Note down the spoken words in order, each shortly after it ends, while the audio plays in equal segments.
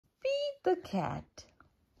the cat.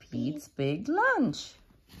 Pete's big lunch.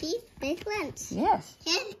 Pete's big lunch. Yes.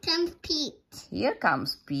 Here comes Pete. Here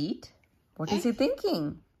comes Pete. What is he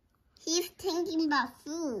thinking? He's thinking about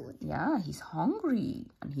food. Yeah, he's hungry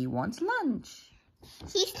and he wants lunch.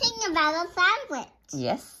 He's thinking about a sandwich.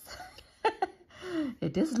 Yes.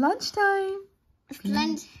 It is lunchtime. It's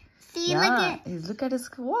lunch. See, Yeah, look at his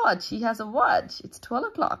watch. He has a watch. It's 12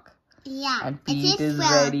 o'clock. Yeah. And Pete is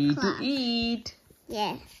ready to eat.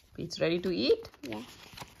 Yes. Pete's ready to eat? Yes.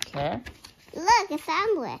 Okay. Look, a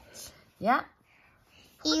sandwich. Yeah.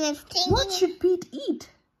 He was thinking. What should Pete eat?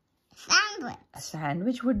 Sandwich. A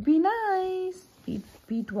sandwich would be nice.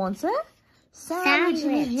 Pete wants a sandwich in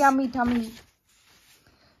his yummy tummy.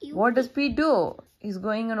 What does Pete do? He's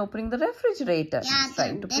going and opening the refrigerator. Yeah, He's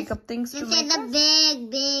trying to pick up things to make This is a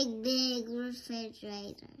big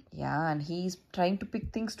refrigerator. Yeah, and he's trying to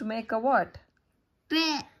pick things to make a what?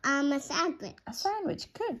 Bread, a sandwich. A sandwich.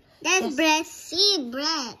 Good. There's bread. See,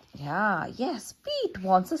 bread. Yeah, yes. Pete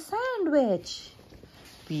wants a sandwich.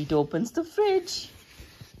 Pete opens the fridge.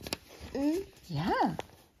 Mm. Yeah.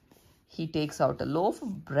 He takes out a loaf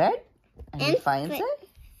of bread and he finds a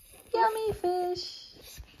yummy fish.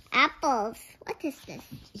 Apples. What is this?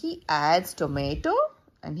 He adds tomato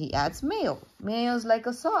and he adds mayo. Mayo is like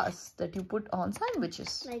a sauce that you put on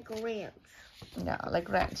sandwiches. Like ranch. Yeah, like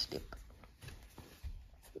ranch dip.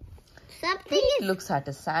 Something He looks at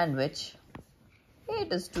a sandwich.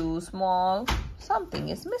 It is too small. Something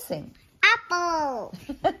is missing. Apple.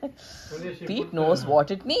 Pete knows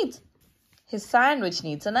what it needs. His sandwich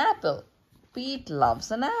needs an apple. Pete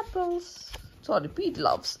loves Pete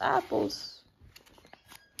loves apples.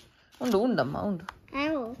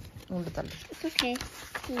 Apple. It's It's okay.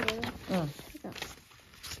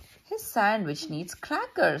 His sandwich needs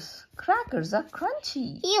crackers. Crackers are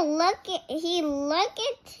crunchy. He look at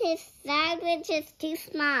his sandwich. It's too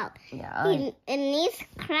small. Yeah. It needs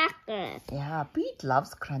crackers. Yeah, Pete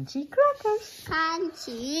loves crunchy crackers.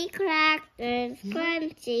 Crunchy crackers.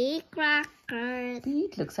 Crunchy crackers.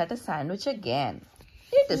 Pete looks at a sandwich again.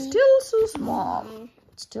 It is still so small.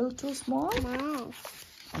 Still too small? Wow.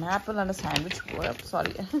 An apple and a sandwich. Oh,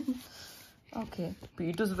 sorry. Okay.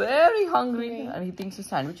 Pete is very hungry and he thinks his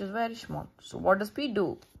sandwich is very small. So what does Pete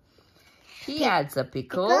do? He adds a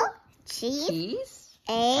pickle, cheese,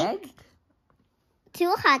 egg,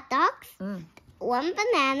 2 hot dogs, 1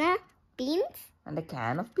 banana, beans, and a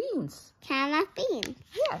can of beans. Can of beans.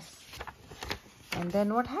 Yes. And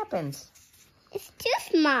then what happens? It's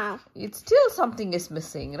too small. It's still something is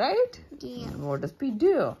missing, right? Yeah. And what does Pete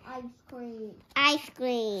do? Ice cream. Ice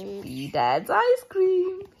cream. Pete adds ice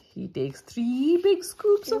cream. He takes 3 big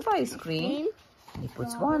scoops of ice cream and he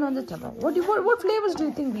puts one on the top. What flavors do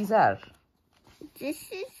you think these are?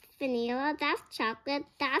 This is vanilla, that's chocolate,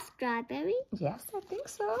 that's strawberry. Yes, I think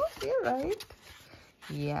so. You're right.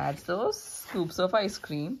 He adds those scoops of ice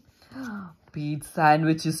cream. Pete's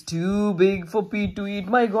sandwich is too big for Pete to eat.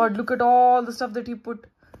 My God, look at all the stuff that he put.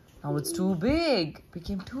 Now it's too big.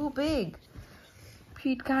 Became too big.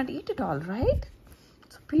 Pete can't eat it all, right?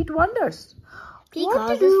 So Pete wonders. He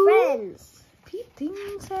calls his friends. Pete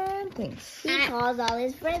thinks and thinks. He calls all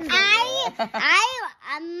his friends.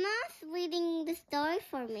 I'm not reading the story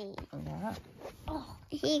for me. Yeah.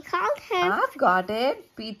 He called her. I've got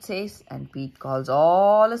it. Pete says, and Pete calls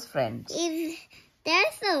all his friends.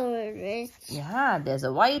 There's a Yeah, there's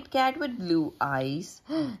a white cat with blue eyes.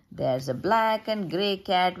 There's a black and grey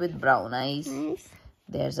cat with brown eyes. Nice.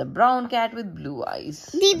 There's a brown cat with blue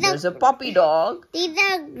eyes. There's a puppy dog. These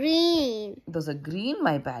are green. There's a green,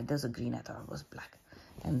 my bad. There's a green, I thought it was black.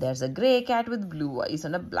 And there's a grey cat with blue eyes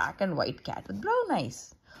and a black and white cat with brown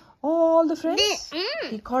eyes. All the friends.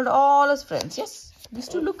 He called all his friends. Yes, these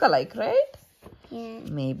two look alike, right? Yeah.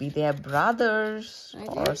 Maybe they are brothers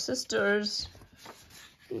or sisters.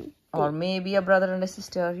 Or maybe a brother and a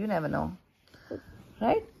sister. You never know.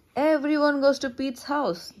 Right? Everyone goes to Pete's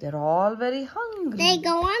house. They're all very hungry. They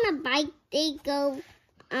go on a bike. They go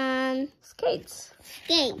skates.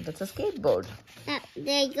 Skate. That's a skateboard.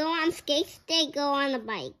 They go on skates. They go on a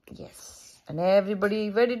bike. Yes. And everybody,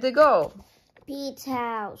 where did they go? Pete's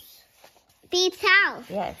house. Pete's house.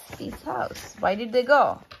 Yes, Pete's house. Why did they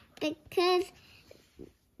go? Because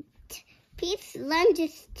Pete's lunch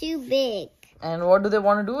is too big. And what do they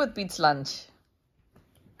want to do with Pete's lunch?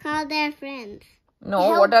 Call their friends.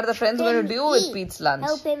 No, what are the friends going to do with Pete's lunch?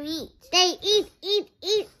 Help him eat. They eat.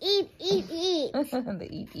 They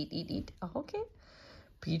eat. Oh, okay.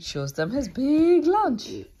 Pete shows them his big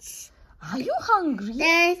lunch. Are you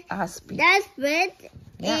hungry? Ask Pete. There's bread,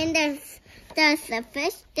 and there's a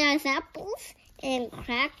fish, there's apples, and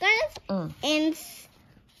crackers, and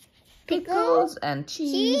pickles and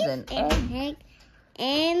cheese and egg.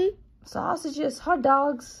 And Sausages, hot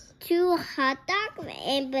dogs. 2 hot dogs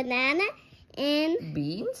and banana and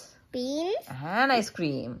Beans. beans. And ice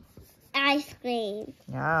cream. Ice cream.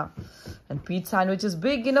 Yeah. And Pete's sandwich is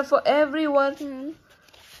big enough for everyone.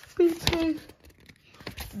 Pete,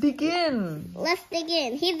 begin. Let's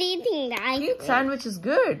begin. He's eating the ice Pete's cream. sandwich is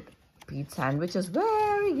good. Pete's sandwich is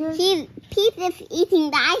very good. Pete is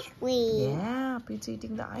eating the ice cream. Yeah, Pete's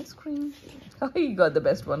eating the ice cream. He got the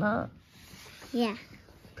best one, huh? Yeah.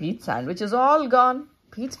 Pete's sandwich is all gone.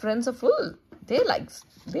 Pete's friends are full. They like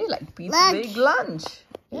Pete's Lunch. big lunch.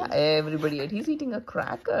 Yeah, everybody ate. He's eating a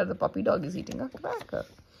cracker. The puppy dog is eating a cracker.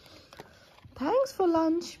 Thanks for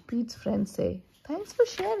lunch, Pete's friends say. Thanks for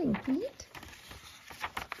sharing, Pete.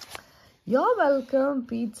 You're welcome,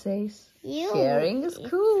 Pete says. Sharing is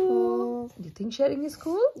cool. You think sharing is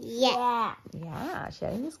cool? Yeah. Yeah,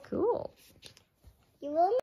 sharing is cool. You will